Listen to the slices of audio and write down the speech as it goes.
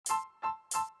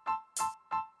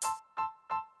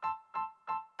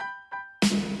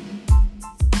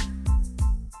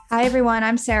Hi, everyone.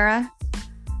 I'm Sarah.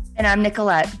 And I'm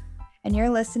Nicolette. And you're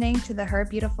listening to the Her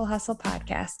Beautiful Hustle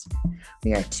podcast.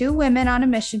 We are two women on a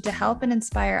mission to help and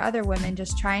inspire other women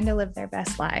just trying to live their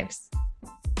best lives.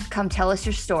 Come tell us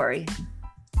your story.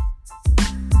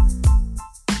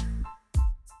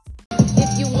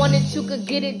 If you wanted, you could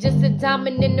get it, just a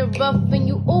diamond in the rough. And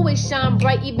you always shine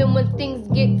bright, even when things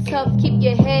get tough. Keep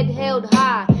your head held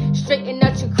high, straighten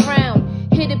out your crown.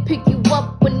 Here to pick you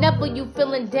up whenever you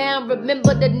feeling down.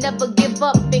 Remember to never give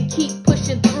up and keep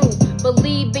pushing through.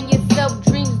 Believe in yourself,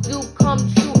 dreams do come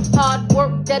true. Hard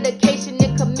work, dedication,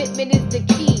 and commitment is the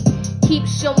key. Keep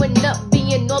showing up,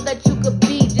 being all that you could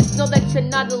be. Just know that you're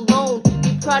not alone.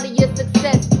 Be proud of your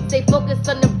success. Stay focused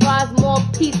on the prize, more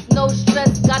peace, no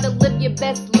stress. Gotta live your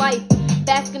best life.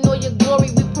 Bask in all your glory.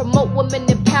 We promote women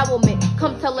empowerment.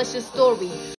 Come tell us your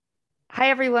story. Hi,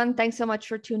 everyone. Thanks so much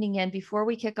for tuning in. Before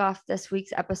we kick off this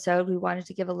week's episode, we wanted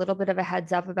to give a little bit of a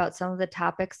heads up about some of the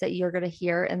topics that you're going to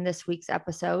hear in this week's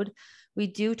episode. We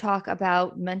do talk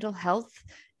about mental health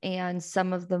and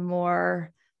some of the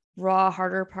more raw,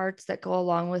 harder parts that go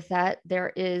along with that.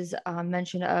 There is a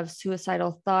mention of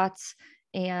suicidal thoughts,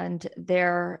 and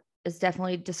there is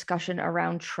definitely discussion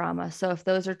around trauma. So if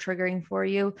those are triggering for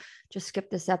you, just skip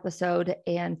this episode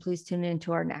and please tune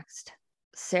into our next.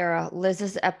 Sarah,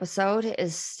 Liz's episode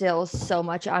is still so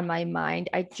much on my mind.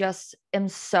 I just am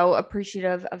so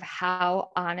appreciative of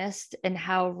how honest and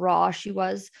how raw she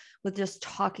was with just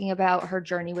talking about her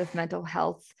journey with mental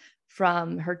health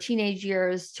from her teenage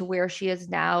years to where she is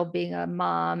now being a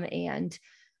mom. And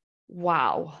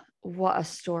wow, what a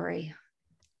story.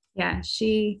 Yeah,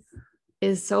 she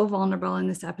is so vulnerable in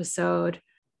this episode.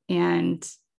 And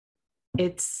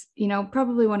it's,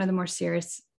 probably one of the more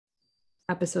serious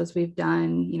episodes we've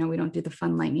done. We don't do the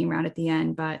fun lightning round at the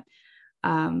end, but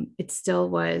it still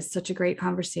was such a great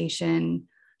conversation.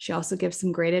 She also gives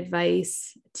some great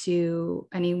advice to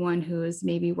anyone who is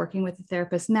maybe working with a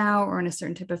therapist now or in a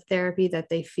certain type of therapy that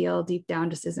they feel deep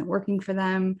down just isn't working for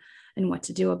them and what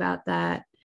to do about that.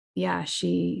 Yeah,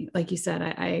 she, like you said,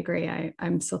 I agree.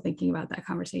 I'm still thinking about that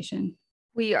conversation.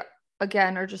 We are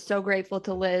just so grateful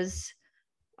to Liz.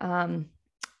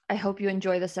 I hope you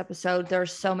enjoy this episode.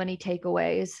 There's so many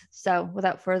takeaways. So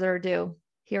without further ado,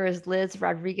 here is Liz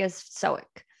Rodriguez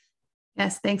Sowek.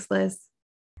 Yes, thanks, Liz.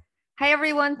 Hi,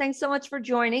 everyone. Thanks so much for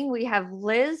joining. We have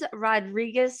Liz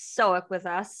Rodriguez Sowek with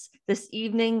us this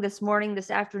evening, this morning,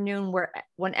 this afternoon,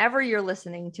 whenever you're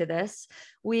listening to this.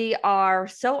 We are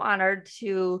so honored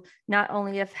to not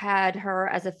only have had her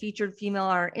as a featured female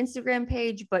on our Instagram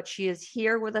page, but she is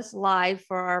here with us live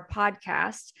for our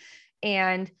podcast.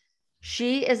 And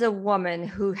she is a woman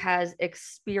who has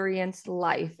experienced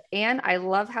life. And I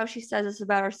love how she says this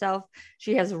about herself.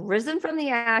 She has risen from the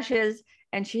ashes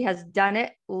and she has done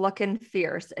it looking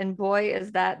fierce. And boy,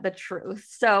 is that the truth.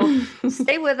 So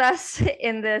stay with us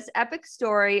in this epic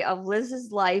story of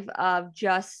Liz's life of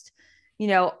just,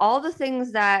 all the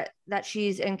things that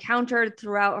she's encountered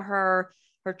throughout her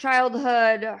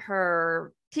childhood,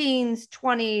 her teens,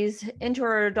 20s, into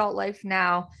her adult life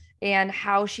now, and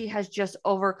how she has just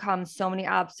overcome so many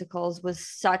obstacles with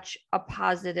such a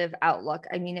positive outlook.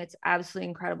 I mean, it's absolutely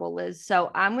incredible, Liz.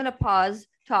 So I'm going to pause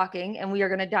talking and we are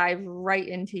going to dive right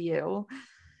into you.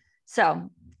 So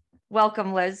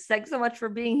welcome, Liz. Thanks so much for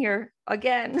being here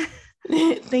again.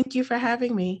 Thank you for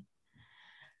having me.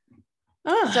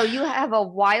 So you have a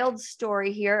wild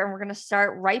story here, and we're going to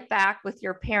start right back with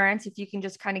your parents. If you can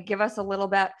just kind of give us a little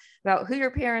bit about who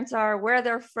your parents are, where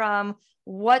they're from,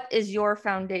 what is your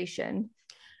foundation?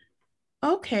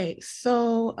 Okay,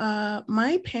 so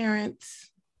my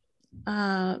parents,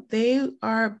 they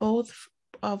are both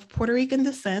of Puerto Rican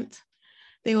descent.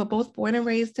 They were both born and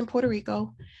raised in Puerto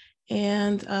Rico.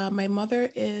 And my mother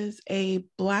is a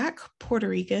Black Puerto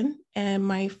Rican, and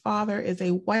my father is a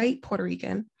white Puerto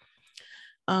Rican.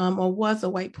 Or was a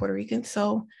white Puerto Rican.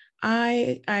 So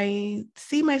I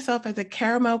see myself as a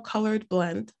caramel colored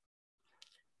blend.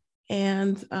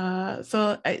 And the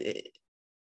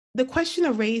question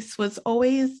of race was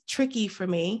always tricky for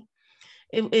me.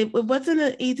 It wasn't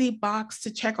an easy box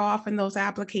to check off in those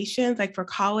applications, like for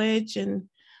college and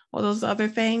all those other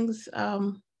things.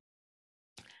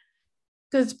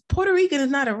 Because Puerto Rican is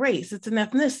not a race, it's an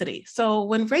ethnicity. So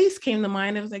when race came to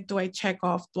mind, it was like, do I check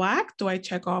off Black? Do I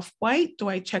check off white? Do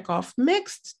I check off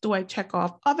mixed? Do I check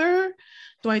off other?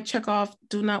 Do I check off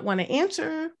do not want to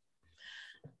answer?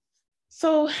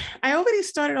 So I already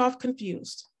started off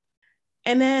confused.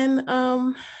 And then,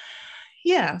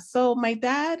 so my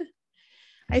dad,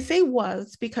 I say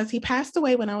was because he passed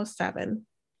away when I was 7.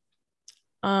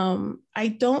 I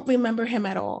don't remember him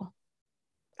at all.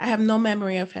 I have no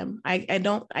memory of him.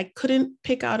 I couldn't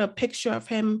pick out a picture of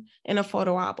him in a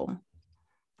photo album.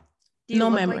 Do you No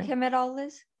look memory. like him at all,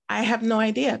 Liz? I have no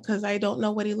idea because I don't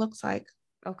know what he looks like.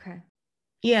 Okay.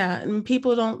 Yeah, and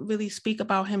people don't really speak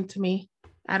about him to me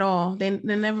at all. They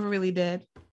never really did.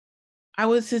 I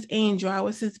was his angel. I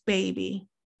was his baby.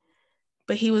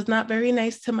 But he was not very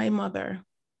nice to my mother.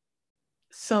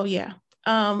 So yeah.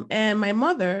 And my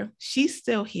mother, she's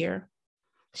still here.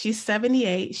 She's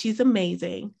 78. She's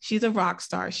amazing. She's a rock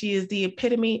star. She is the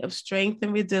epitome of strength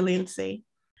and resiliency.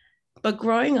 But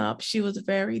growing up, she was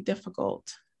very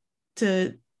difficult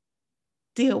to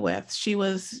deal with. She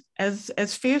was,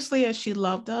 as fiercely as she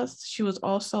loved us, she was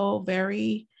also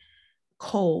very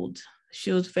cold.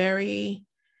 She was very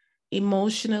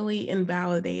emotionally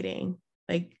invalidating.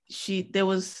 Like there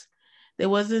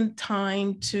wasn't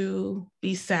time to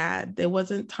be sad. There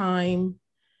wasn't time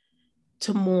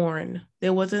to mourn.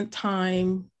 There wasn't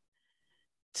time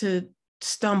to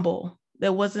stumble.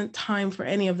 There wasn't time for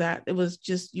any of that. It was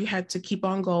just, you had to keep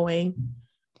on going,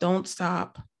 don't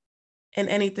stop. And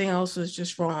anything else was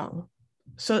just wrong.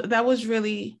 So it was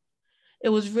really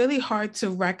hard to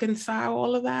reconcile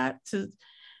all of that,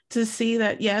 to see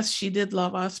that, yes, she did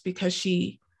love us because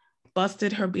she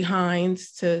busted her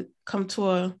behinds to come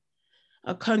to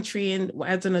a country and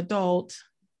as an adult,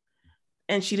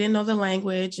 and she didn't know the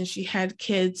language, and she had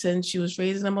kids and she was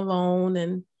raising them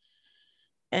alone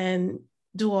and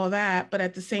do all that. But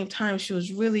at the same time, she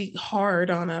was really hard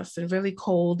on us and really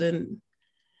cold. And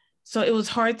so it was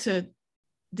hard to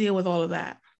deal with all of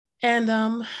that.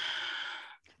 And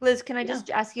Liz, can I just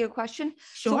ask you a question?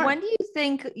 Sure. So when do you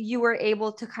think you were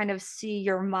able to kind of see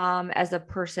your mom as a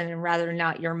person and rather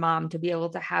not your mom, to be able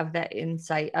to have that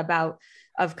insight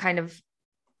of kind of,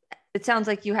 it sounds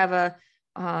like you have a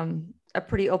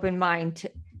pretty open mind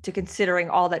to considering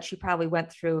all that she probably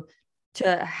went through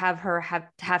to have her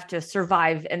have to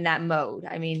survive in that mode.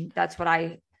 I mean, that's what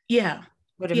I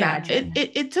would imagine.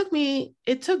 It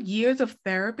took years of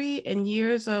therapy and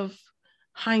years of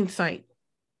hindsight.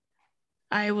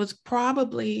 I was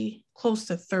probably close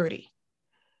to 30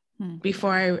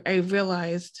 before I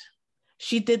realized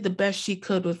she did the best she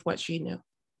could with what she knew.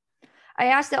 I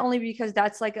asked that only because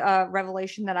that's like a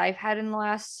revelation that I've had in the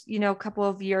last, couple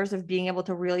of years of being able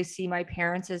to really see my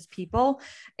parents as people.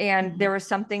 And there was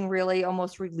something really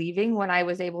almost relieving when I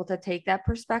was able to take that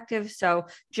perspective. So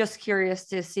just curious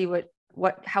to see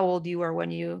how old you were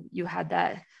when you had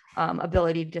that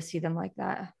ability to see them like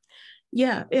that.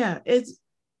 Yeah.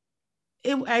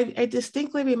 I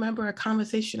distinctly remember a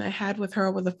conversation I had with her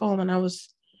over the phone when I was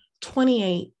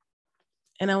 28,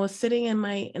 and I was sitting in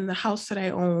the house that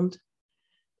I owned,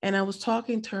 and I was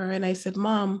talking to her, and I said,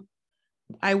 "Mom,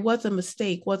 I was a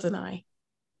mistake, wasn't I?"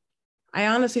 I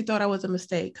honestly thought I was a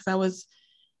mistake because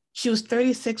she was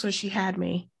 36 when she had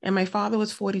me, and my father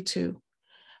was 42.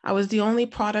 I was the only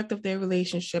product of their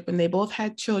relationship, and they both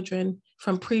had children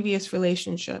from previous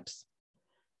relationships.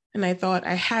 And I thought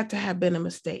I had to have been a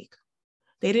mistake.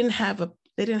 They didn't have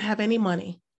any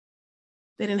money.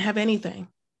 They didn't have anything.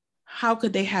 How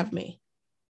could they have me?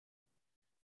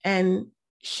 And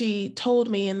she told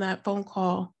me in that phone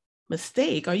call,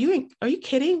 "Mistake? Are you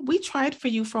kidding? We tried for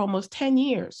you for almost 10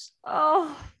 years.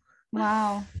 Oh,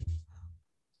 wow.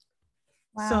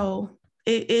 So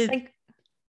thank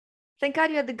God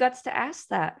you had the guts to ask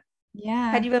that. Yeah.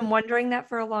 Had you been wondering that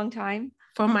for a long time?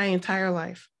 For my entire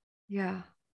life. Yeah.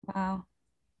 Wow.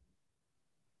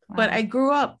 But I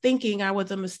grew up thinking I was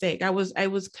a mistake. I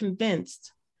was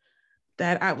convinced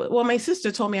that my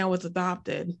sister told me I was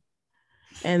adopted.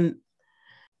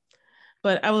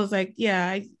 But I was like,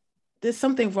 yeah, there's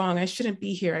something wrong. I shouldn't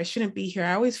be here.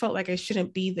 I always felt like I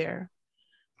shouldn't be there.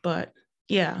 But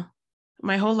yeah,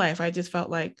 my whole life, I just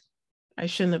felt like I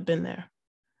shouldn't have been there.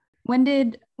 When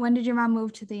did your mom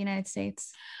move to the United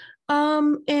States?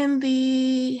 In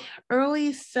the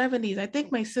early 70s. I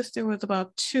think my sister was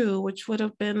about 2, which would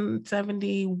have been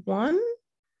 71-ish.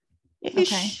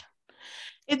 Okay.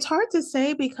 It's hard to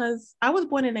say because I was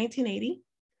born in 1980.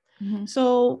 Mm-hmm.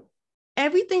 So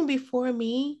everything before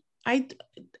me,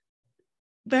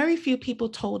 very few people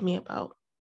told me about.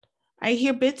 I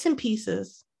hear bits and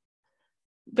pieces,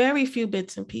 very few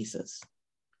bits and pieces.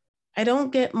 I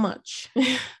don't get much.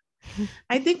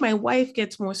 I think my wife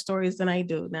gets more stories than I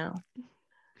do now,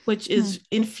 which is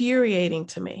infuriating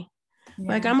to me. Yeah.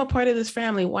 Like, I'm a part of this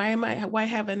family. Why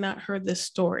have I not heard this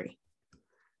story?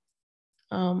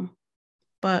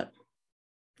 But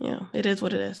it is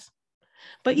what it is.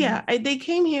 But yeah,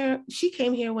 she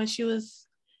came here when she was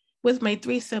with my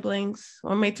 3 siblings,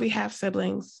 or my 3 half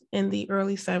siblings, in the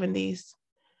early 70s.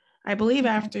 I believe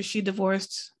after she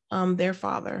divorced their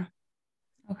father.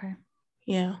 Okay.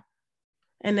 Yeah.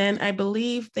 And then I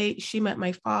believe she met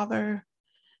my father,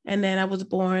 and then I was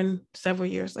born several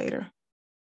years later.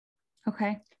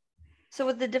 Okay. So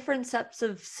with the different sets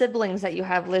of siblings that you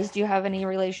have, Liz, do you have any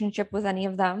relationship with any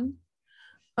of them?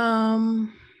 Well,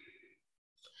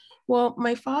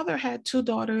 my father had 2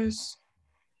 daughters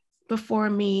before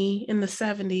me in the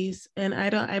 70s, and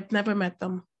I've never met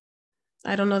them.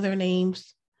 I don't know their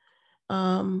names.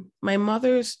 My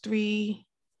mother's 3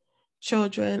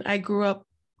 children, I grew up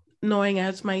knowing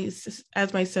as my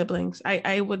siblings.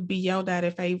 I would be yelled at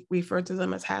if I referred to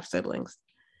them as half siblings.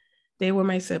 They were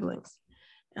my siblings.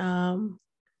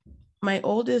 My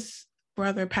oldest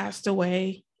brother passed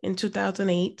away in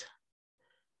 2008.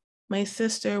 My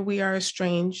sister, we are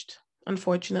estranged,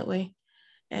 unfortunately.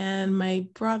 And my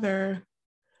brother,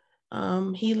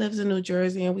 he lives in New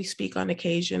Jersey, and we speak on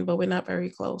occasion, but we're not very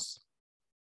close.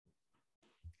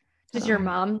 Does your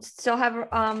mom still have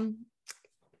a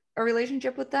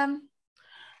relationship with them?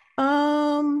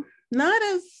 Not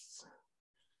as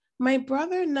my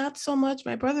brother, not so much.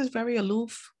 My brother's very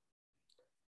aloof.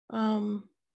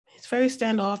 He's very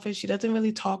standoffish. She doesn't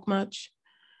really talk much.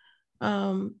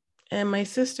 And my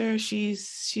sister,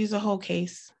 she's a whole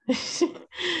case.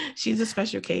 She's a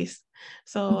special case.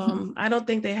 So I don't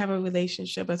think they have a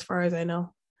relationship as far as I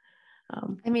know.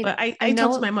 But I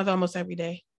talk to my mother almost every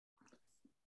day.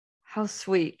 How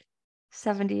sweet.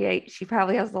 78. She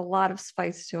probably has a lot of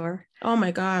spice to her. Oh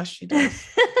my gosh, she does.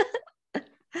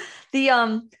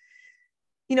 I'm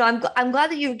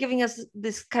glad that you're giving us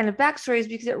this kind of backstories,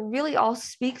 because it really all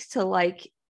speaks to like,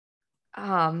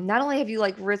 not only have you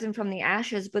like risen from the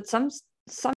ashes, but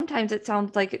sometimes it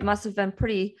sounds like it must have been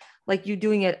pretty like you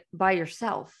doing it by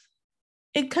yourself.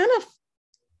 It kind of,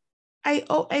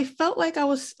 I felt like I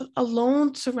was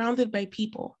alone, surrounded by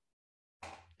people.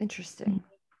 Interesting.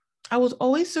 I was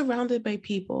always surrounded by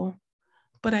people,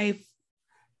 but I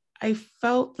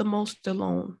felt the most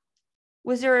alone.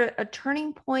 Was there a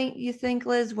turning point, you think,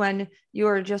 Liz, when you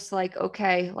were just like,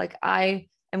 okay, like I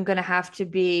am going to have to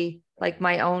be like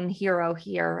my own hero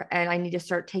here, and I need to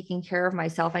start taking care of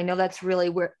myself? I know that's really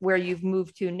where you've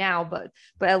moved to now, but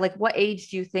like what age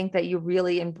do you think that you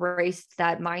really embraced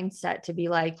that mindset to be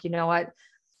like, you know what,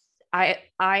 I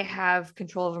have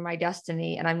control over my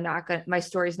destiny, and my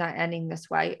story's not ending this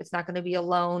way. It's not going to be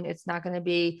alone. It's not going to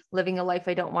be living a life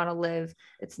I don't want to live.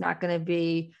 It's not going to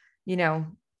be, you're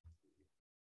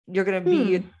going to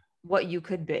be what you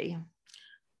could be.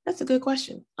 That's a good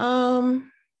question.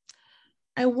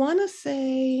 I want to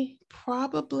say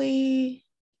probably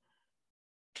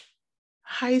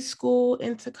high school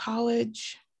into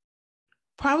college,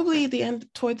 probably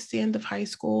towards the end of high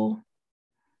school.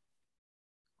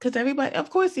 Because everybody,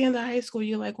 of course, the end of high school,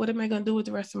 you're like, what am I going to do with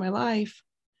the rest of my life?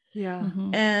 Yeah.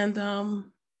 Mm-hmm. And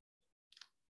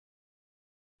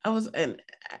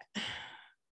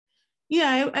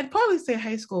I'd probably say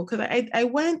high school, because I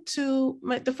went to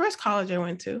the first college I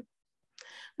went to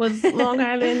was Long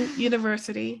Island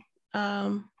University,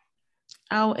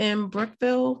 out in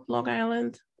Brookville, Long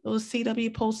Island. It was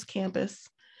CW Post campus.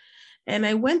 And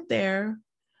I went there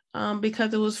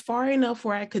because it was far enough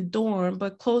where I could dorm,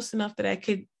 but close enough that I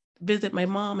could visit my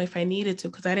mom if I needed to,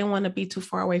 because I didn't want to be too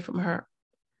far away from her.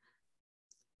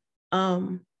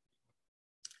 And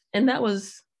that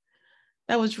was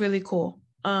really cool.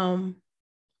 And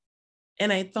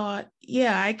I thought,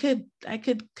 yeah, I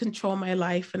could control my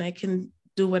life, and I can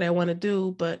do what I want to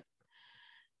do. But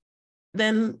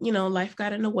then, life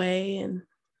got in the way and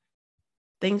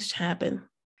things happen.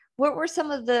 What were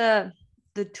some of the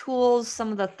tools,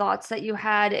 some of the thoughts that you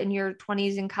had in your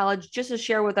 20s in college, just to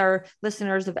share with our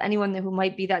listeners, of anyone who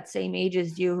might be that same age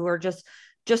as you, who are just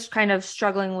kind of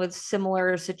struggling with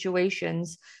similar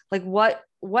situations? Like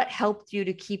what helped you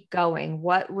to keep going?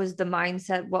 What was the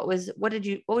mindset? What was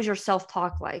your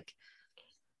self-talk like?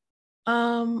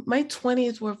 My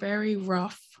 20s were very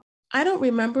rough. I don't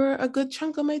remember a good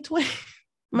chunk of my 20s,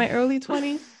 my early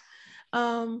 20s.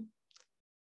 And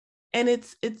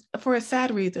it's for a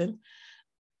sad reason.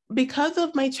 Because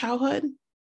of my childhood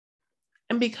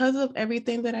and because of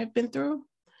everything that I've been through,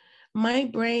 my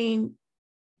brain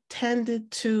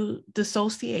tended to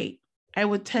dissociate. I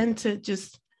would tend to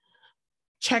just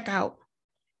check out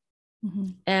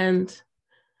and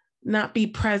not be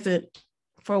present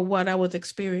for what I was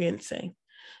experiencing.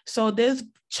 So there's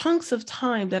chunks of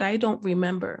time that I don't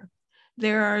remember.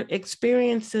 There are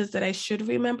experiences that I should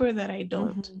remember that I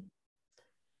don't.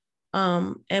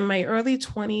 And my early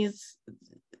 20s,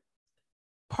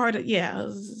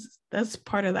 that's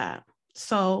part of that.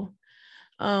 So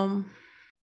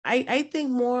I think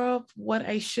more of what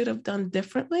I should have done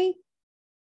differently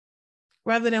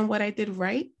rather than what I did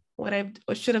right what I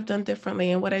should have done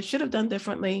differently. And what I should have done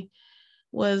differently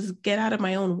was get out of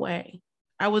my own way.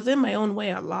 I was in my own way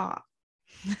a lot.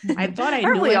 I thought I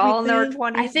Aren't knew we everything. all in our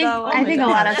 20s, I think though? I think a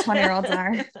lot of gosh. 20-year-olds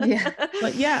are. Yeah.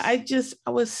 But yeah,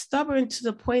 I was stubborn to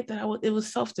the point that it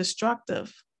was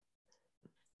self-destructive.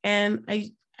 And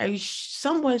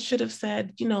someone should have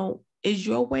said, you know, is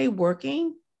your way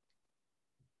working?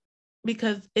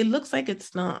 Because it looks like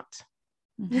it's not.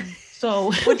 Mhm.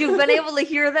 So Would you have been able to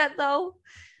hear that though?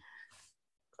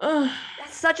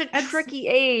 That's such a That's- tricky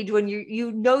age when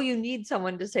you know you need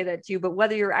someone to say that to you, but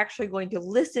whether you're actually going to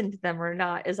listen to them or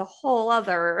not is a whole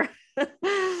other.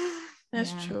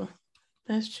 That's Yeah. true.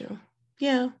 That's true.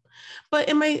 Yeah. But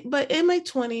in my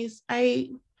 20s,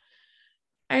 I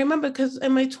remember, because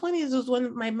in my 20s was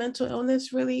when my mental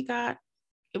illness really got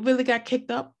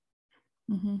kicked up.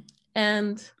 Mhm.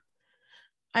 And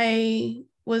I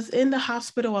was in the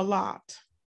hospital a lot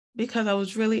because I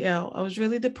was really ill. I was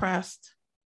really depressed.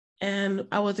 And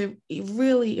I was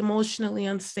really emotionally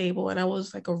unstable. And I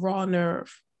was like a raw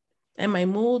nerve. And my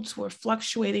moods were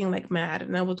fluctuating like mad.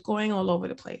 And I was going all over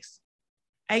the place.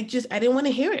 I didn't want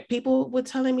to hear it. People were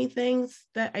telling me things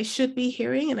that I should be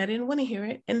hearing, and I didn't want to hear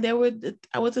it. And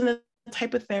I was in a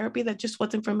type of therapy that just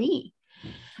wasn't for me.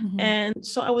 Mhm. And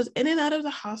so I was in and out of the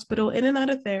hospital, in and out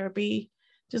of therapy,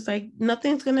 just like,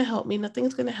 nothing's going to help me.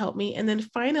 Nothing's going to help me. And then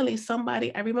finally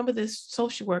I remember this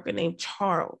social worker named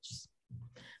Charles,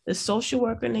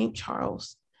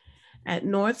 at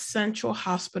North Central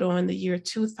Hospital in the year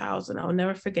 2000. I'll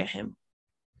never forget him.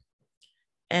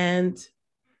 And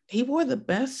he wore the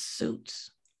best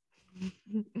suits.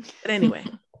 But anyway,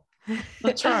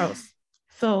 but Charles.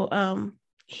 So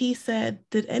he said,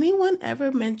 did anyone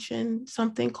ever mention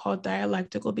something called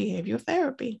dialectical behavior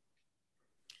therapy?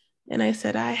 And I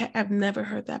said, I've never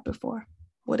heard that before.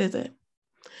 What is it?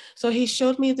 So he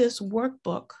showed me this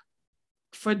workbook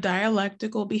for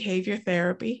dialectical behavior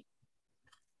therapy.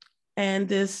 And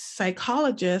this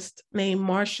psychologist named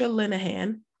Marcia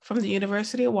Linehan from the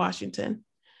University of Washington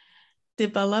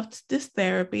developed this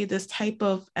therapy, this type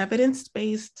of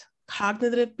evidence-based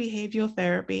cognitive behavioral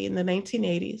therapy in the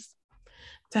 1980s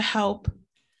to help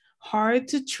hard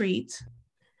to treat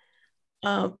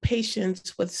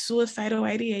patients with suicidal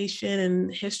ideation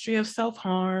and history of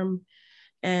self-harm.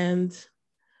 And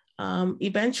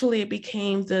eventually it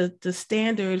became the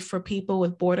standard for people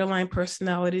with borderline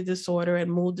personality disorder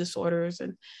and mood disorders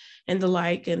and the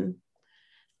like. And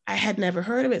I had never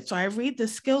heard of it. So I read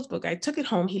this skills book. I took it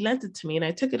home. He lent it to me and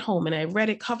I took it home and I read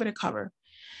it cover to cover.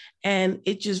 And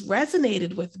it just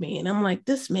resonated with me. And I'm like,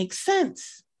 this makes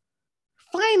sense.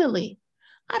 Finally,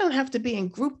 I don't have to be in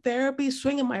group therapy,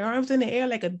 swinging my arms in the air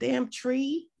like a damn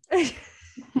tree. And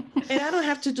I don't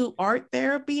have to do art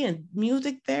therapy and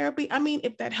music therapy. I mean,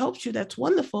 if that helps you, that's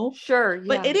wonderful. Sure. Yeah.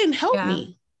 But it didn't help Yeah.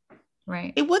 me.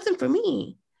 Right. It wasn't for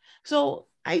me. So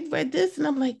I read this and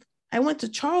I'm like, I went to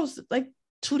Charles like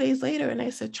 2 days later and I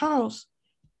said, Charles,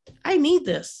 I need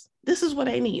this. This is what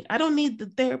I need. I don't need the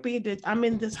therapy that I'm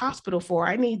in this hospital for.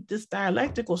 I need this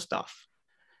dialectical stuff.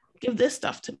 Give this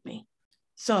stuff to me.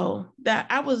 So that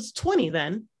I was 20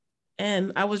 then,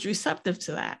 and I was receptive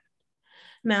to that.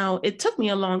 Now, it took me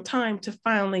a long time to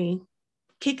finally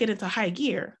kick it into high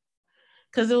gear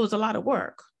because it was a lot of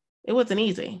work. It wasn't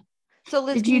easy. So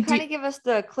Liz, Did can you you kind of give us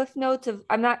the cliff notes of,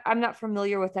 I'm not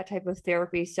familiar with that type of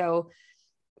therapy. So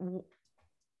what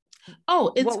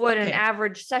would an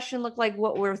average session look like?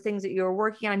 What were things that you were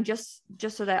working on, just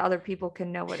so that other people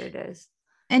can know what it is?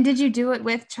 And did you do it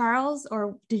with Charles,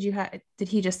 or did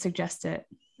he just suggest it?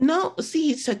 No, see,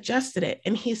 he suggested it.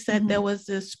 And he said there was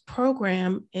this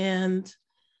program, and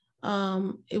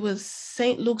it was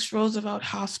St. Luke's Roosevelt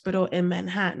Hospital in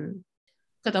Manhattan,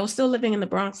 because I was still living in the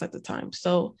Bronx at the time.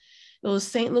 So it was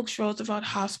St. Luke's Roosevelt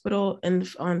Hospital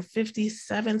on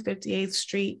 57th, 58th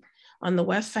Street on the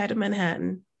west side of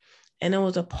Manhattan. And it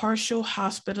was a partial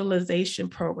hospitalization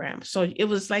program. So it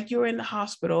was like you were in the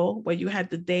hospital where you had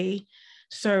the day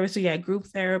service. So you had group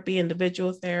therapy,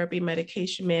 individual therapy,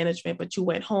 medication management, but you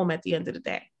went home at the end of the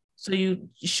day. So you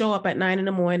show up at 9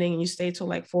 a.m. and you stay till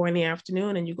like 4 p.m.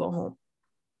 and you go home.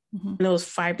 And it was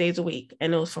 5 days a week,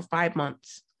 and it was for 5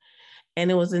 months.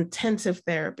 And it was intensive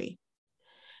therapy.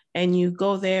 And you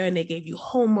go there and they gave you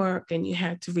homework, and you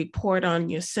had to report on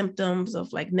your symptoms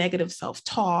of like negative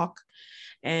self-talk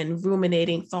and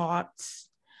ruminating thoughts,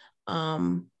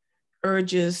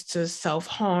 urges to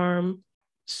self-harm,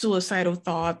 suicidal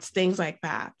thoughts, things like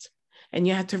that. And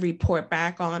you had to report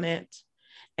back on it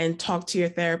and talk to your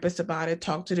therapist about it,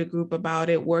 talk to the group about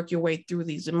it, work your way through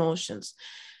these emotions.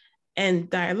 And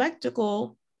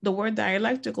the word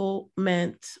dialectical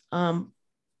meant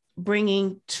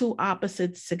bringing two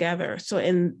opposites together. So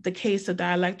in the case of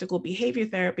dialectical behavior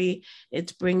therapy,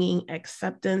 it's bringing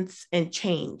acceptance and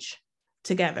change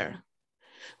together,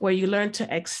 where you learn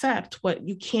to accept what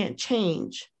you can't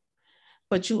change,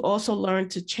 but you also learn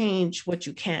to change what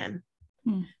you can.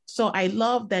 So I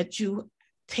love that you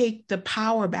take the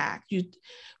power back.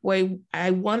 Where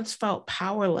I once felt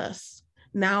powerless,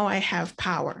 now I have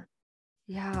power.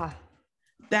 Yeah.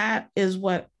 That is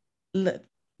what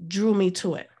drew me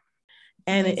to it.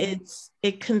 And Amazing.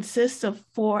 it consists of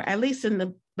four, at least in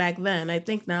the back then, I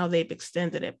think now they've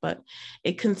extended it, but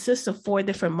it consists of 4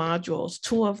 different modules,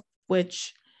 2 of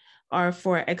which are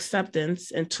for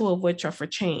acceptance and 2 of which are for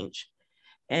change.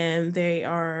 And they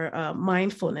are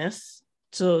mindfulness,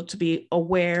 so to be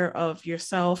aware of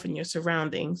yourself and your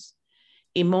surroundings,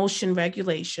 emotion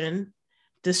regulation,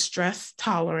 distress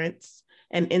tolerance,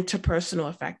 and interpersonal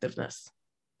effectiveness.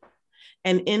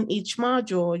 And in each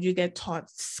module, you get taught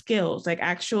skills, like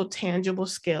actual tangible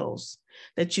skills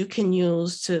that you can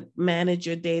use to manage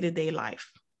your day-to-day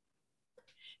life.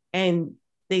 And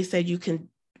they said you can,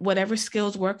 whatever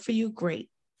skills work for you, great.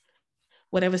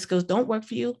 Whatever skills don't work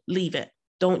for you, leave it.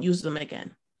 Don't use them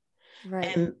again.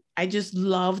 Right. And I just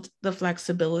loved the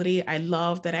flexibility. I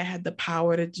loved that I had the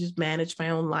power to just manage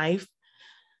my own life.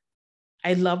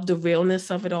 I loved the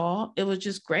realness of it all. It was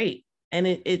just great. And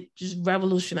it just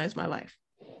revolutionized my life.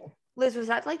 Liz, was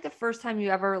that like the first time you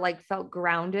ever like felt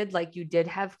grounded, like you did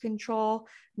have control,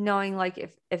 knowing like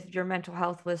if your mental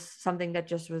health was something that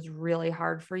just was really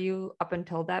hard for you up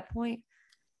until that point?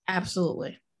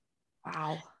 Absolutely.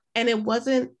 Wow. And it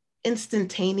wasn't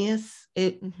instantaneous.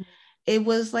 It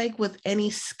was like with any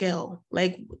skill,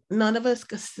 like none of us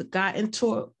got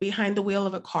behind the wheel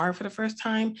of a car for the first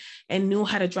time and knew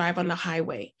how to drive on the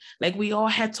highway. Like we all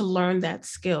had to learn that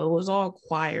skill. It was all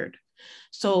acquired.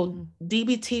 So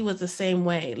DBT was the same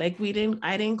way. Like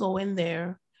I didn't go in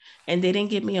there and they didn't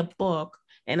give me a book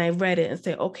and I read it and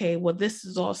say, okay, well, this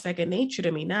is all second nature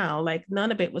to me now. Like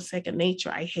none of it was second nature.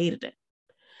 I hated it.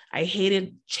 I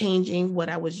hated changing what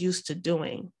I was used to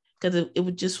doing because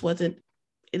it just wasn't,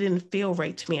 it didn't feel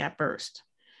right to me at first.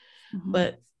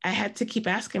 But I had to keep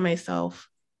asking myself,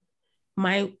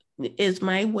 is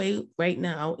my way right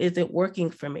now, is it working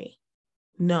for me?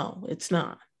 No, it's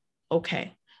not.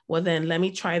 Okay, well then let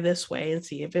me try this way and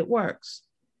see if it works.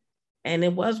 And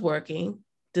it was working.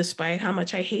 Despite how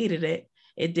much I hated it,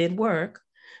 it did work.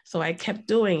 So I kept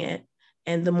doing it.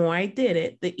 And the more I did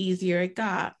it, the easier it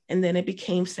got. And then it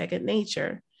became second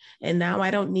nature. And now I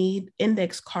don't need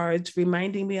index cards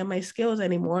reminding me of my skills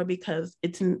anymore because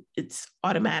it's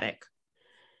automatic.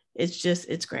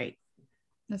 It's great.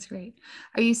 That's great.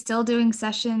 Are you still doing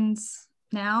sessions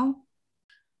now?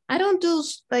 I don't do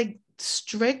like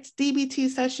strict DBT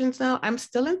sessions now. I'm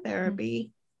still in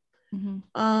therapy.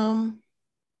 But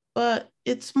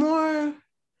it's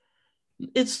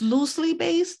loosely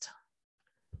based.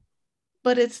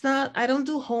 But it's not, I don't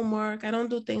do homework. I don't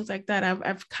do things like that.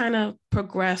 I've kind of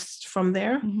progressed from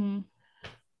there.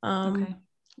 Okay.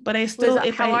 But I still,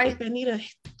 if I need a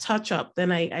touch up,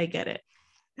 then I get it.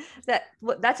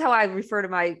 That's how I refer to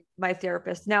my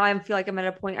therapist. Now I feel like I'm at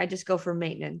a point I just go for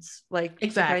maintenance. Like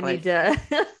exactly. If I need to,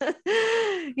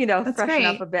 That's freshen great.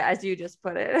 up a bit, as you just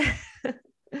put it.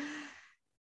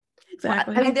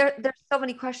 Exactly. Well, I mean, there's so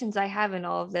many questions I have in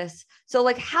all of this. So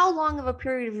like, how long of a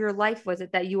period of your life was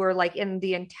it that you were like in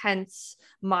the intense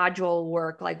module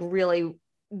work, like really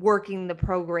working the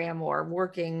program or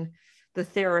working the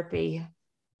therapy?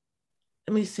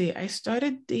 Let me see. I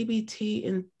started DBT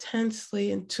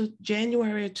intensely in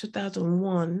January of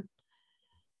 2001.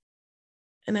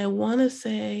 And I want to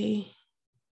say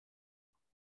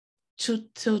till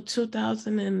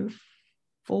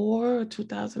 2004 or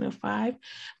 2005,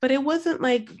 but it wasn't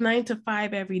like 9 to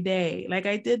 5 every day. Like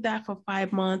I did that for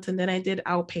 5 months and then I did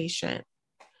outpatient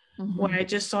where I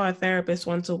just saw a therapist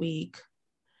once a week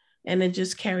and it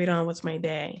just carried on with my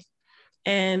day.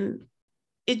 And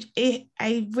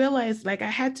I realized like I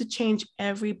had to change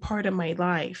every part of my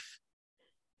life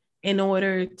in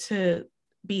order to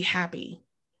be happy.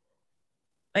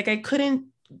 Like I couldn't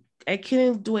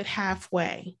do it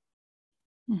halfway.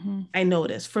 I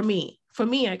noticed for me,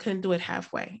 I couldn't do it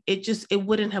halfway. It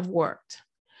wouldn't have worked.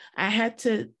 I had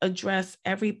to address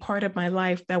every part of my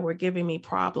life that were giving me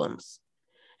problems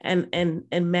and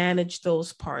manage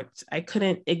those parts. I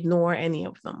couldn't ignore any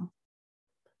of them.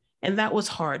 And that was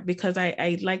hard because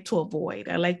I like to avoid.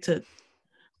 I like to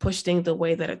push things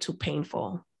away that are too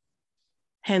painful.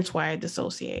 Hence why I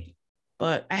dissociate.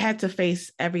 But I had to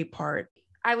face every part.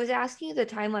 I was asking you the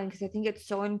timeline because I think it's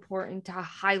so important to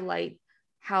highlight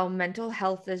how mental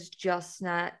health is just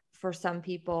not for some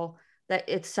people that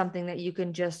it's something that you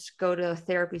can just go to a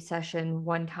therapy session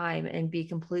one time and be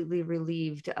completely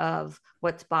relieved of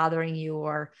what's bothering you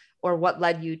or what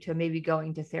led you to maybe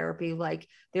going to therapy. Like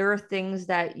there are things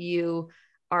that you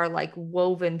are like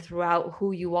woven throughout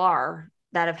who you are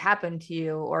that have happened to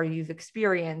you or you've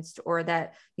experienced or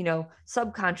that, you know,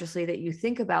 subconsciously that you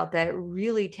think about that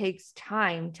really takes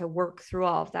time to work through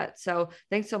all of that. So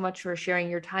thanks so much for sharing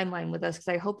your timeline with us. Cause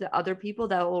I hope that other people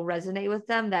that will resonate with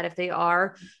them, that if they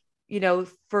are, you know,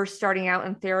 first starting out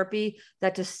in therapy,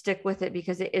 that to stick with it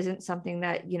because it isn't something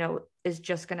that, you know, is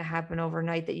just going to happen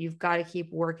overnight, that you've got to keep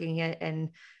working it and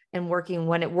working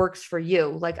when it works for you.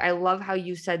 Like, I love how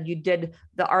you said you did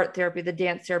the art therapy, the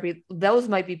dance therapy. Those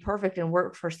might be perfect and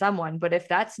work for someone, but if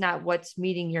that's not what's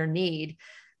meeting your need,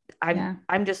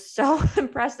 I'm just so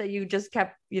impressed that you just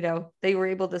kept, you know, they were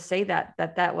able to say that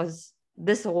was,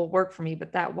 this will work for me,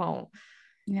 but that won't.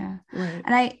 Yeah.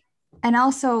 Right. And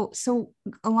also, so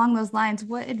along those lines,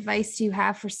 what advice do you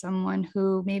have for someone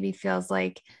who maybe feels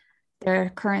like their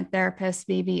current therapist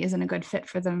maybe isn't a good fit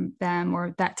for them,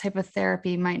 or that type of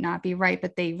therapy might not be right,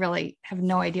 but they really have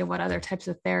no idea what other types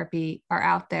of therapy are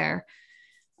out there?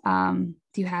 Do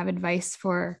you have advice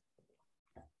for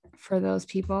those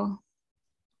people?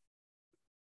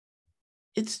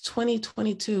 It's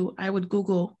 2022. I would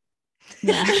Google.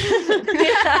 Yeah.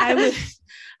 I would.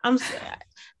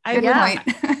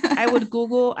 I would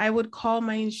Google. I would call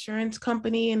my insurance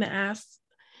company and ask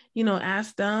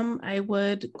them. I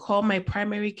would call my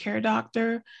primary care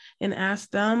doctor and ask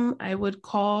them. I would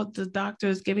call the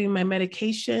doctors giving my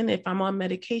medication if I'm on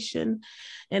medication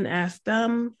and ask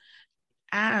them.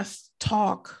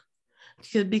 Talk.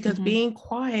 Because being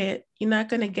quiet, you're not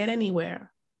going to get anywhere.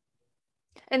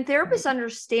 And therapists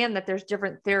understand that there's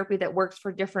different therapy that works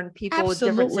for different people.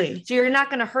 Absolutely. So you're not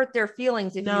going to hurt their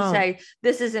feelings if you say,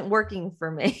 this isn't working for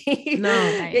me.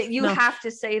 You have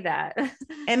to say that.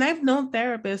 And I've known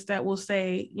therapists that will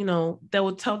say, that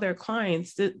will tell their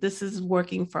clients that this is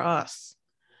working for us.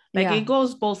 It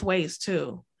goes both ways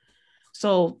too.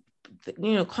 So,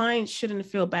 clients shouldn't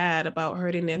feel bad about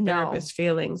hurting their therapist's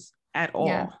feelings at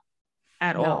all.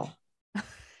 At all.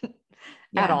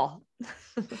 At all.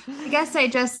 I guess I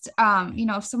just,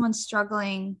 if someone's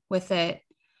struggling with it,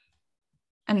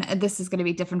 and this is going to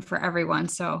be different for everyone,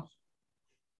 so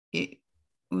we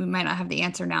might not have the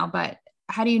answer now, but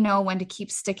how do you know when to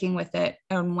keep sticking with it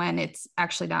and when it's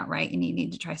actually not right and you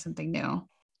need to try something new?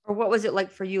 Or what was it like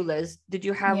for you, Liz? Did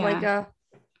you have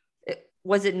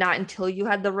was it not until you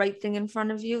had the right thing in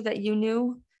front of you that you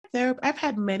knew? I've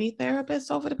had many therapists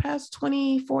over the past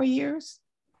 24 years.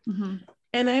 Mm-hmm.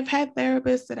 And I've had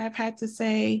therapists that I've had to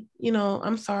say,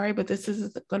 I'm sorry, but this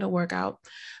isn't going to work out.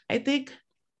 I think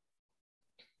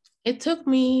it took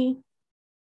me,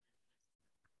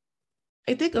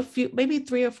 maybe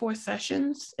 3 or 4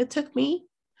 sessions. It took me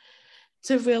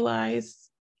to realize,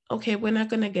 okay, we're not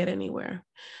going to get anywhere.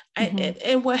 Mm-hmm.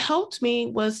 And what helped me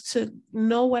was to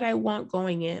know what I want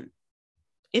going in.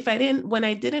 When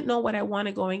I didn't know what I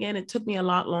wanted going in, it took me a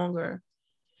lot longer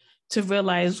to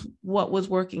realize what was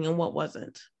working and what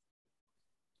wasn't.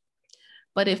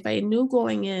 But if I knew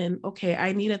going in, okay,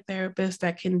 I need a therapist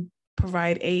that can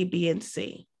provide A, B, and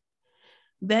C,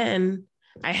 then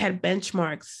I had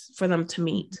benchmarks for them to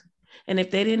meet. And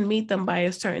if they didn't meet them by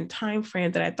a certain time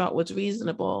frame that I thought was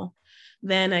reasonable,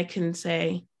 then I can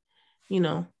say,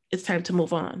 it's time to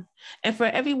move on. And for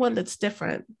everyone, that's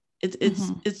different.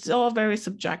 It's all very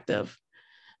subjective.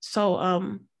 So,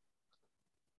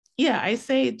 I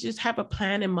say just have a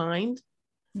plan in mind.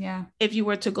 Yeah. If you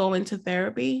were to go into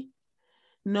therapy,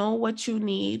 know what you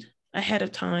need ahead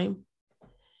of time.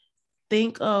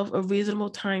 Think of a reasonable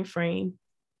time frame.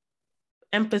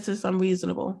 Emphasis on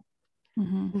reasonable.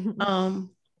 Mm-hmm.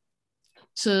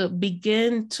 To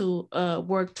begin to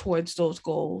work towards those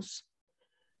goals.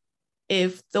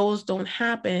 If those don't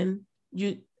happen,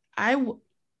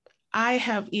 I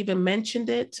have even mentioned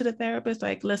it to the therapist,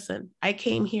 like, listen, I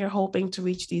came here hoping to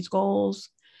reach these goals.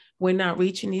 We're not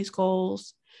reaching these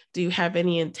goals. Do you have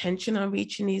any intention on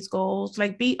reaching these goals?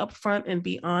 Like, be upfront and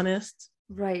be honest.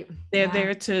 Right. They're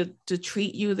there to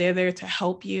treat you. They're there to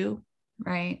help you.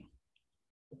 Right.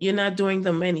 You're not doing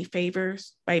them any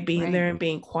favors by being there and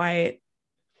being quiet.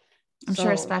 I'm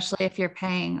sure, especially if you're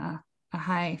paying a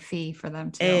high fee for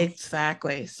them too.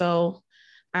 Exactly. So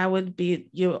I would be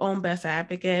your own best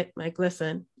advocate. Like,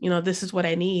 listen, this is what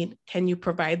I need. Can you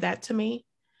provide that to me?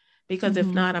 Because if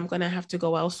not, I'm going to have to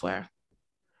go elsewhere.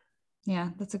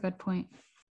 Yeah, that's a good point.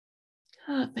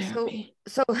 Therapy.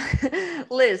 So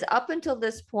Liz, up until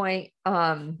this point,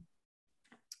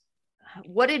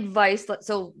 what advice,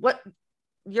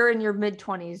 you're in your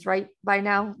mid-20s, right? By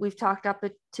now, we've talked up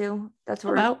it too. That's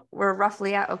where we're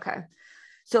roughly at. Okay.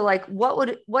 So like,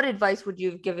 what advice would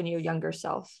you have given your younger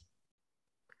self?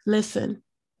 Listen.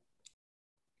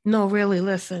 No, really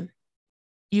listen.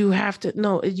 You have to,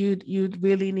 no, you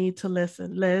really need to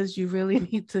listen. Liz, you really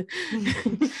need to,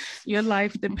 your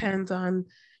life depends on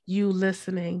you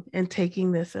listening and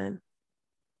taking this in.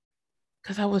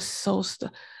 Because I was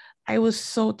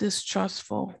so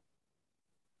distrustful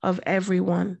of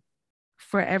everyone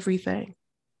for everything.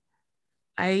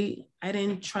 I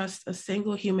didn't trust a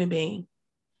single human being,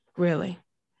 really.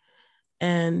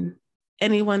 And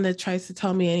anyone that tries to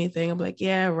tell me anything, I'm like,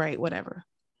 yeah, right, whatever.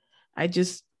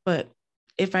 But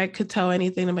if I could tell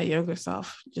anything to my younger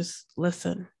self, just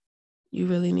listen. You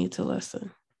really need to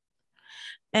listen.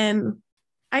 And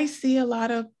I see a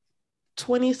lot of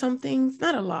 20-somethings,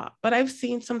 not a lot, but I've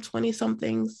seen some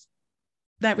 20-somethings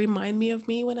that remind me of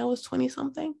me when I was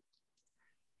 20-something.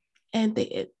 And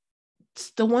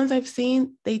the ones I've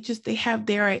seen, they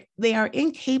are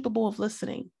incapable of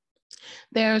listening.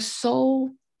 They are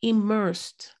so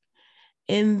immersed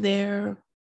in their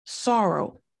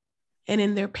sorrow and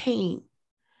in their pain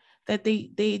that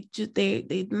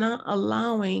they're not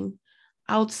allowing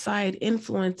outside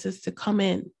influences to come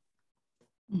in.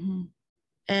 Mm-hmm.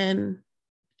 And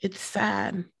it's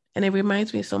sad. And it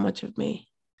reminds me so much of me.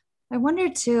 I wonder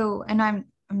too, and I'm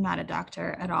not a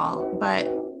doctor at all, but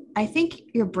I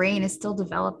think your brain is still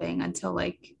developing until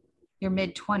like your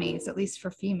mid 20s, at least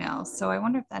for females. So I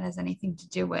wonder if that has anything to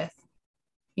do with,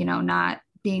 not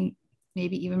being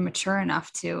maybe even mature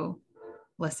enough to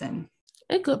listen.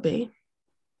 It could be.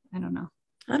 I don't know.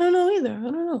 I don't know either. I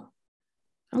don't know.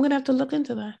 I'm going to have to look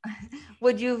into that.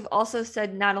 Would you have also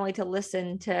said not only to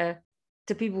listen to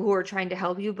people who are trying to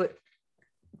help you, but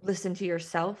listen to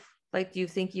yourself? Like, do you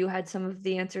think you had some of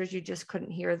the answers, you just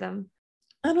couldn't hear them?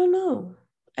 I don't know.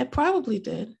 I probably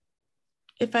did.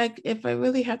 If I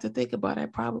really had to think about it, I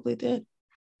probably did.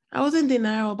 I was in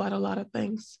denial about a lot of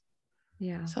things.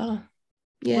 Yeah. So,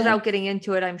 yeah. Without getting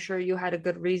into it, I'm sure you had a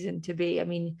good reason to be. I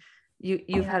mean,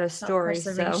 you've had a story,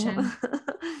 so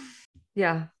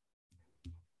yeah.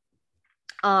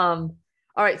 All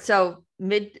right. So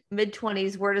mid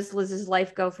 20s, where does Liz's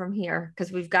life go from here?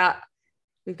 Because we've got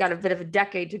a bit of a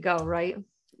decade to go, right?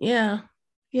 Yeah,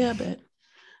 a bit.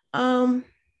 A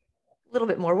little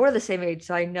bit more. We're the same age,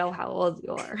 so I know how old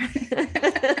you are.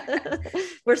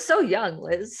 We're so young,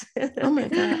 Liz. Oh my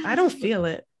God, I don't feel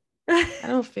it. I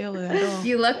don't feel it at all.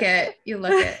 You look it.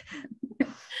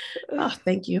 Oh,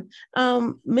 thank you.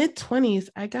 Mid 20s,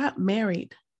 I got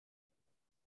married.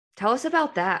 Tell us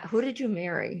about that. Who did you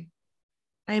marry?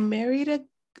 I married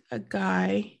a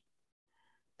guy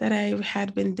that I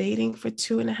had been dating for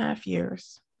 2.5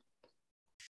 years.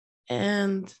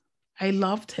 And I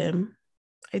loved him.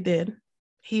 I did.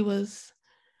 He was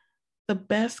the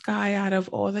best guy out of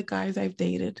all the guys I've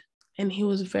dated. And he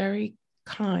was very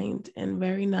kind and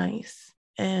very nice.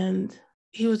 And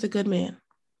he was a good man.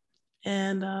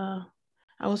 And I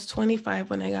was 25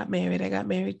 when I got married. I got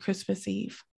married Christmas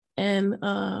Eve. And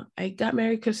I got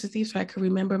married Christmas Eve so I could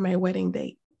remember my wedding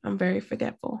date. I'm very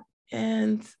forgetful.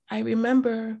 And I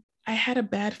remember I had a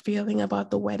bad feeling about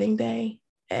the wedding day.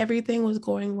 Everything was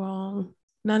going wrong.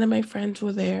 None of my friends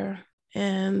were there.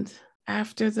 And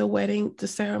after the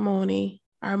ceremony,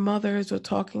 our mothers were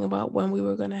talking about when we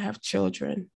were going to have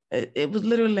children. It was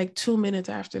literally like 2 minutes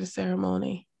after the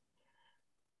ceremony.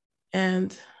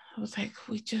 And I was like,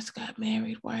 we just got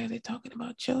married. Why are they talking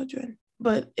about children?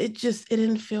 But it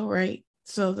didn't feel right.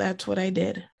 So that's what I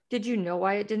did. Did you know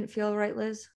why it didn't feel right,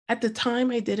 Liz? At the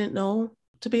time, I didn't know,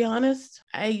 to be honest.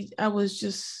 I was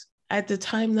just, at the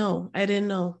time, no, I didn't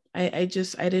know. I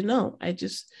didn't know. I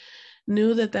just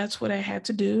knew that that's what I had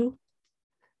to do.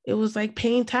 It was like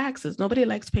paying taxes. Nobody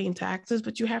likes paying taxes,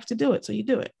 but you have to do it. So you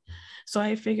do it. So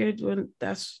I figured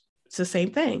it's the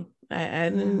same thing.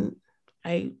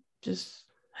 I just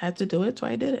had to do it. So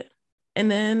I did it. And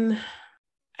then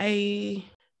I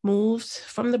moved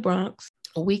from the Bronx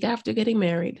a week after getting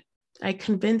married. I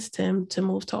convinced him to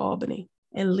move to Albany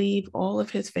and leave all of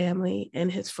his family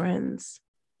and his friends.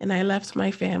 And I left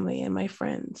my family and my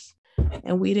friends,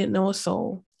 and we didn't know a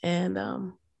soul. And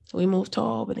we moved to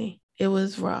Albany. It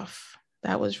was rough.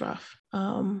 That was rough.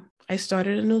 I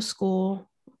started a new school,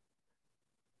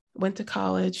 went to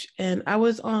college, and I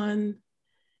was on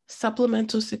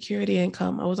supplemental security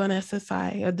income. I was on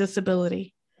SSI, a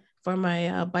disability for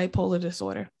my bipolar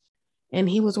disorder. And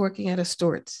he was working at a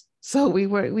Stewart's. So we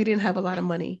didn't have a lot of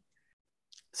money.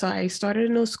 So I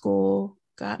started a new school,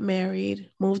 got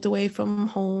married, moved away from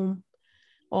home,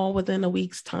 all within a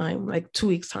week's time, like 2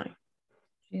 weeks time.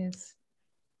 Yes.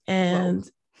 And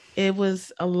it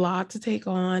was a lot to take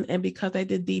on. And because I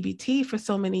did DBT for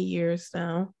so many years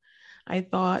now, I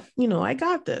thought, I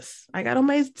got this. I got all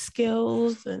my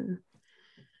skills and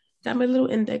got my little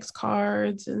index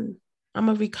cards, and I'm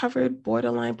a recovered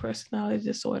borderline personality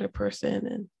disorder person.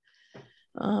 And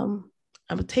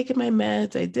I'm taking my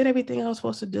meds. I did everything I was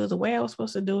supposed to do the way I was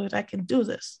supposed to do it. I can do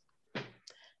this.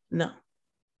 No.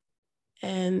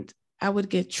 And I would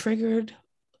get triggered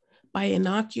by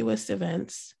innocuous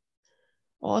events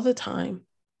all the time.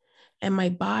 And my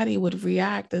body would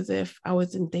react as if I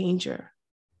was in danger.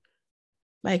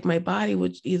 Like my body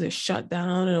would either shut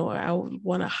down, or I would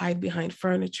want to hide behind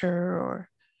furniture or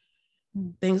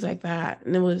things like that.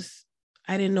 And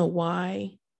I didn't know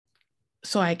why.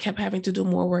 So I kept having to do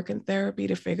more work in therapy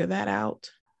to figure that out.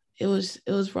 It was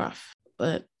rough.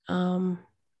 But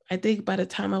I think by the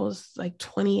time I was like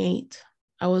 28,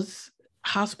 I was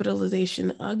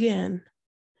hospitalization again.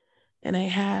 And I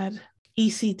had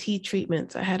ECT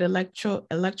treatments. I had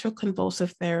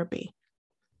electroconvulsive therapy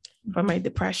for my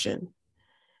depression,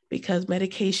 because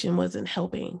medication wasn't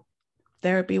helping.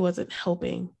 Therapy wasn't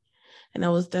helping. And I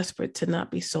was desperate to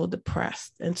not be so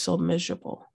depressed and so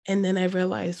miserable. And then I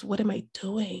realized, what am I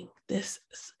doing?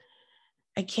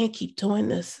 I can't keep doing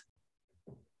this.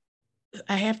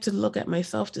 I have to look at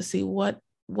myself to see what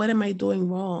am I doing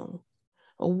wrong?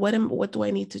 Or what do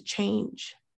I need to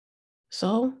change?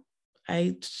 So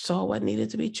I saw what needed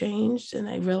to be changed, and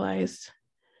I realized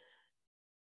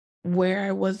where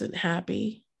I wasn't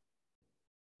happy,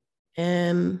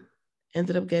 and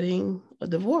ended up getting a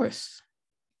divorce,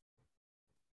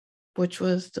 which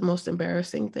was the most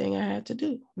embarrassing thing I had to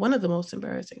do. One of the most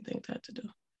embarrassing things I had to do.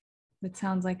 It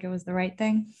sounds like it was the right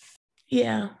thing.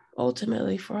 Yeah,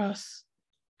 ultimately for us.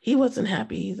 He wasn't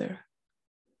happy either.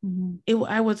 Mm-hmm.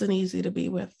 I wasn't easy to be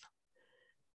with.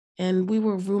 And we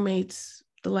were roommates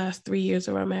the last 3 years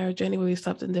of our marriage anyway. We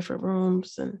slept in different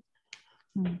rooms, and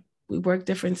we worked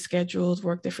different schedules,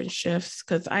 worked different shifts,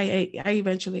 because I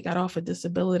eventually got off of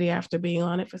disability after being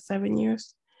on it for 7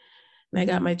 years. And I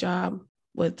got my job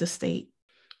with the state.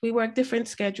 We worked different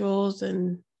schedules,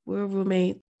 and we were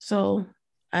roommates. So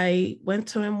I went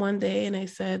to him one day and I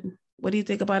said, what do you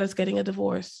think about us getting a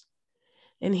divorce?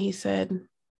 And he said,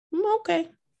 okay.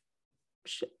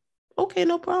 Okay,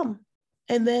 no problem.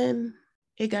 And then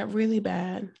it got really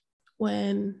bad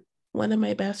when one of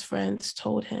my best friends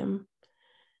told him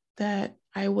that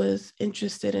I was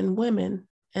interested in women,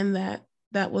 and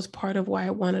that was part of why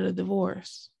I wanted a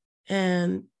divorce.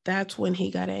 And that's when he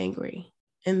got angry.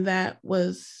 And that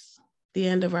was the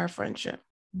end of our friendship,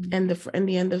 and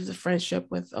the end of the friendship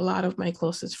with a lot of my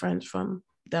closest friends from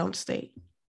downstate,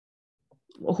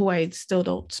 who I still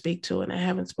don't speak to, and I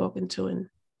haven't spoken to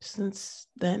since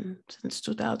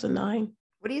 2009.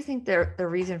 What do you think the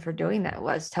reason for doing that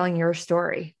was, telling your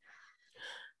story?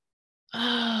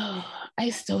 Oh, I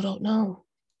still don't know.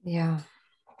 Yeah.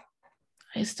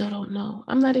 I still don't know.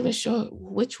 I'm not even sure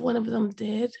which one of them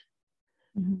did.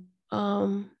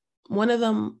 Mm-hmm. One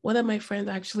of my friends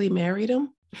actually married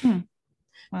him.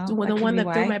 Well, the one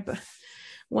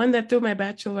that threw my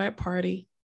bachelorette party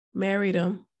married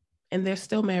him, and they're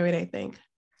still married, I think.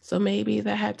 So maybe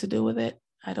that had to do with it.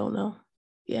 I don't know.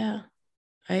 Yeah.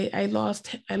 I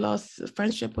lost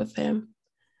friendship with him,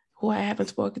 who I haven't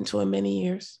spoken to in many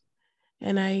years.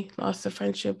 And I lost a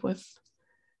friendship with,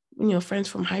 friends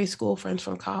from high school, friends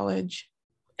from college,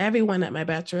 everyone at my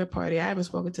bachelorette party. I haven't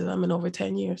spoken to them in over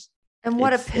 10 years. And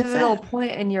what a pivotal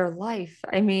point in your life.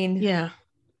 I mean, yeah,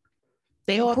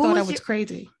 they all thought I was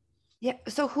crazy. Yeah.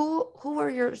 So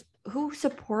who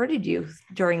supported you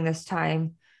during this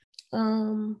time?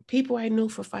 People I knew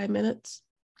for 5 minutes,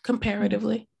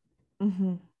 comparatively.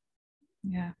 Mm-hmm.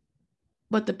 Yeah.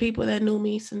 But the people that knew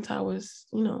me since I was,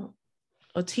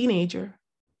 a teenager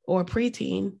or a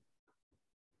preteen,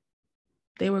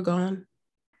 they were gone.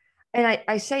 And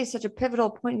I say such a pivotal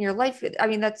point in your life. I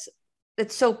mean,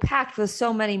 it's so packed with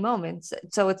so many moments.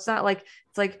 So it's not like,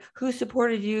 it's like, who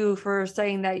supported you for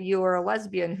saying that you were a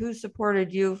lesbian? Who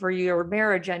supported you for your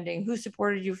marriage ending? Who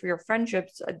supported you for your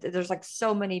friendships? There's like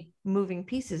so many moving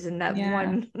pieces in that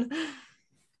one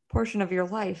portion of your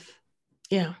life.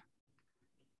 Yeah.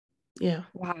 Yeah.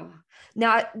 Wow.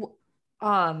 Now,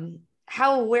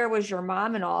 how aware was your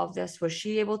mom in all of this? Was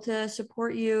she able to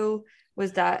support you?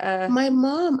 Was that my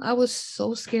mom? I was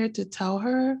so scared to tell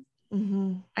her.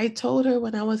 Mm-hmm. I told her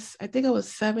when I think I was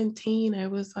 17, I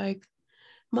was like,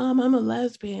 Mom, I'm a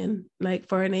lesbian, like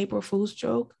for an April Fool's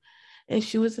joke. And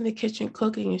she was in the kitchen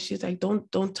cooking, and she's like, don't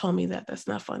tell me that. That's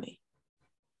not funny.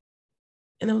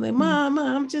 And I'm like, Mom,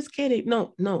 I'm just kidding.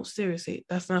 No, seriously,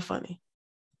 that's not funny.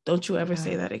 Don't you ever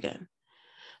say that again.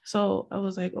 So I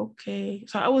was like, okay.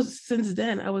 So since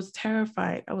then, I was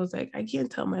terrified. I was like, I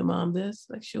can't tell my mom this.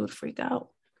 Like, she would freak out.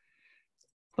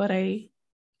 But I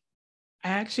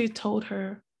actually told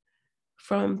her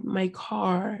from my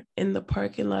car in the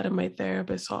parking lot of my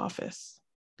therapist's office,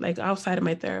 like outside of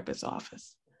my therapist's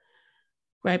office,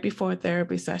 right before a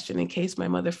therapy session, in case my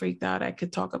mother freaked out, I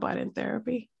could talk about it in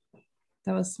therapy.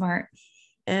 That was smart.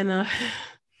 And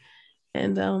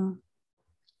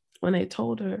when I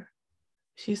told her,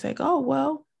 she's like, oh,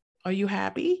 well, are you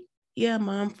happy? Yeah,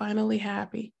 Mom, finally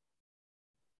happy.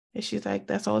 And she's like,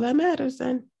 that's all that matters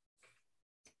then.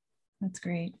 That's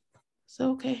great.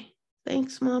 So, okay.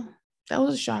 Thanks, Mom. That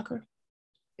was a shocker.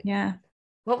 Yeah.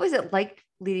 What was it like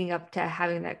leading up to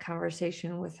having that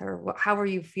conversation with her? How were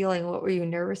you feeling? What were you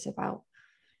nervous about?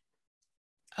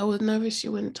 I was nervous she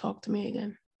wouldn't talk to me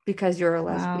again. Because you're a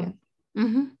lesbian. Wow.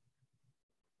 Mm-hmm.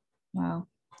 Wow.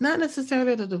 Not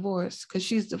necessarily the divorce, because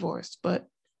she's divorced, but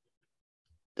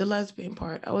the lesbian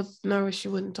part. I was nervous she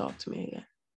wouldn't talk to me again.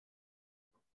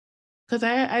 Because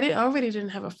I already didn't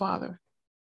have a father.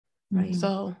 Right.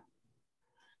 So,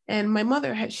 and my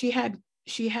mother she had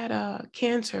a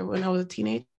cancer when I was a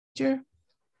teenager,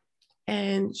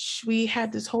 and we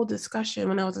had this whole discussion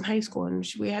when I was in high school, and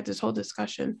we had this whole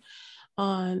discussion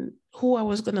on who I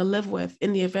was going to live with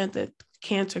in the event that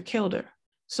cancer killed her.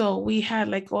 So we had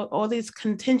like all these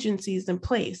contingencies in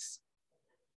place.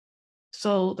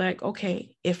 So like,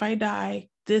 okay, if I die,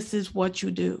 this is what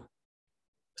you do.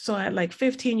 So at like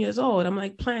 15 years old, I'm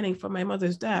like planning for my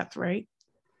mother's death, right?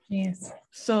 Yes.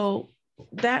 So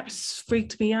that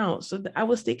freaked me out. So I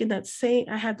was thinking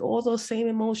I had all those same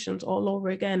emotions all over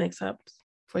again, except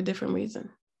for a different reason.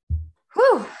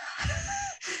 Whew.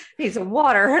 Need some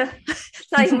water.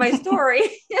 It's not even my story.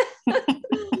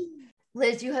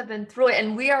 Liz, you have been through it,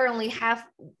 and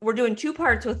we're doing 2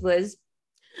 parts with Liz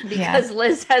because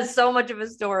Liz has so much of a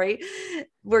story.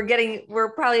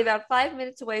 We're probably about 5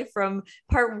 minutes away from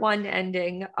part 1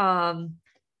 ending.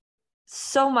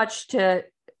 So much to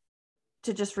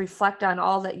just reflect on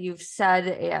all that you've said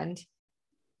and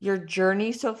your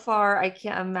journey so far. I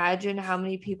can't imagine how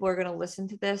many people are going to listen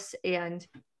to this and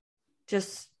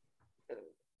just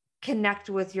connect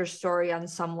with your story on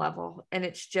some level.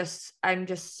 And I'm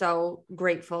just so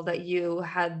grateful that you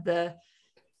had the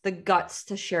guts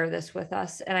to share this with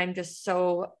us. And I'm just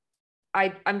so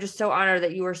honored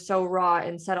that you were so raw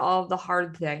and said all of the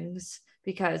hard things,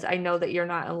 because I know that you're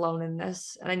not alone in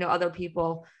this. And I know other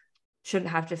people shouldn't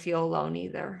have to feel alone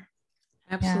either.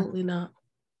 Absolutely not.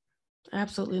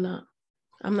 Absolutely not.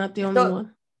 I'm not the only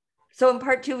one. So in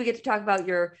part 2, we get to talk about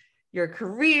your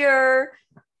career,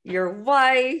 your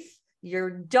wife, your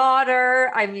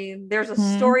daughter. I mean, there's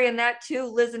a story in that too.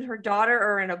 Liz and her daughter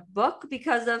are in a book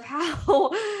because of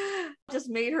how just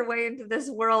made her way into this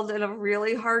world in a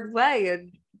really hard way.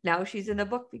 And now she's in a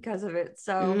book because of it.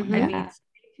 So, I mean, stay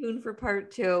tuned for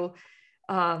part 2.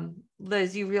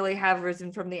 Liz, you really have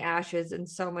risen from the ashes in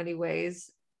so many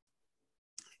ways.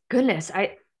 Goodness,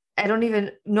 I don't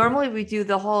even, normally we do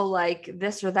the whole like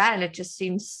this or that, and it just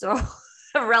seems so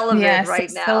irrelevant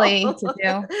right now. Silly to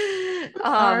do.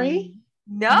 Sorry.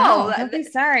 No, don't be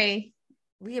sorry.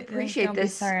 We appreciate don't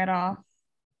this. Be sorry at all.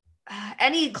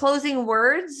 Any closing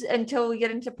words until we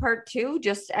get into part 2?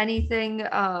 Just anything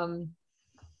that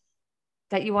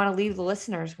you want to leave the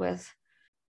listeners with?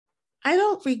 I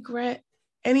don't regret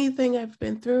anything I've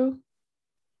been through.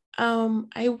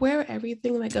 I wear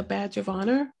everything like a badge of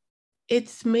honor.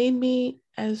 It's made me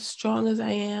as strong as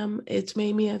I am. It's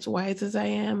made me as wise as I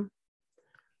am.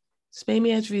 It's made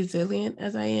me as resilient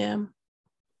as I am.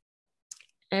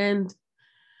 And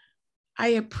I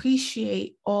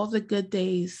appreciate all the good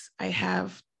days I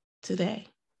have today.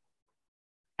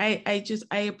 I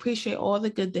appreciate all the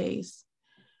good days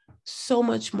so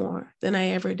much more than I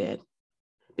ever did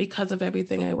because of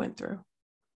everything I went through.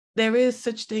 There is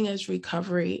such thing as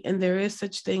recovery, and there is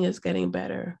such thing as getting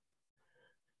better.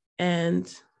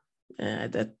 And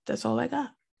that's all I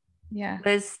got. Yeah.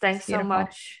 Liz, thanks so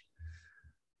much.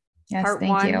 Yes, part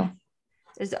thank 1 you.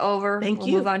 is over. We'll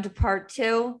move on to part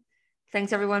 2.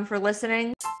 Thanks everyone for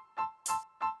listening.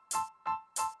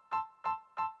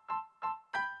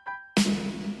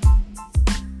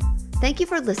 Thank you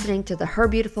for listening to the Her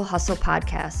Beautiful Hustle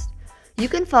podcast. You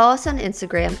can follow us on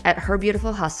Instagram at Her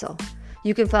Beautiful Hustle.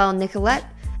 You can follow Nicolette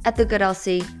at The Good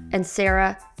LC and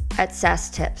Sarah at Sass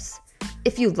Tips.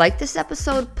 If you like this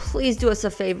episode, please do us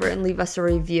a favor and leave us a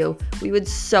review. We would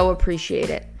so appreciate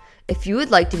it. If you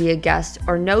would like to be a guest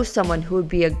or know someone who would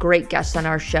be a great guest on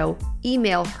our show,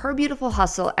 email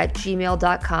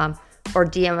herbeautifulhustle@gmail.com or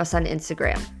DM us on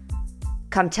Instagram.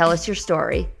 Come tell us your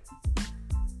story.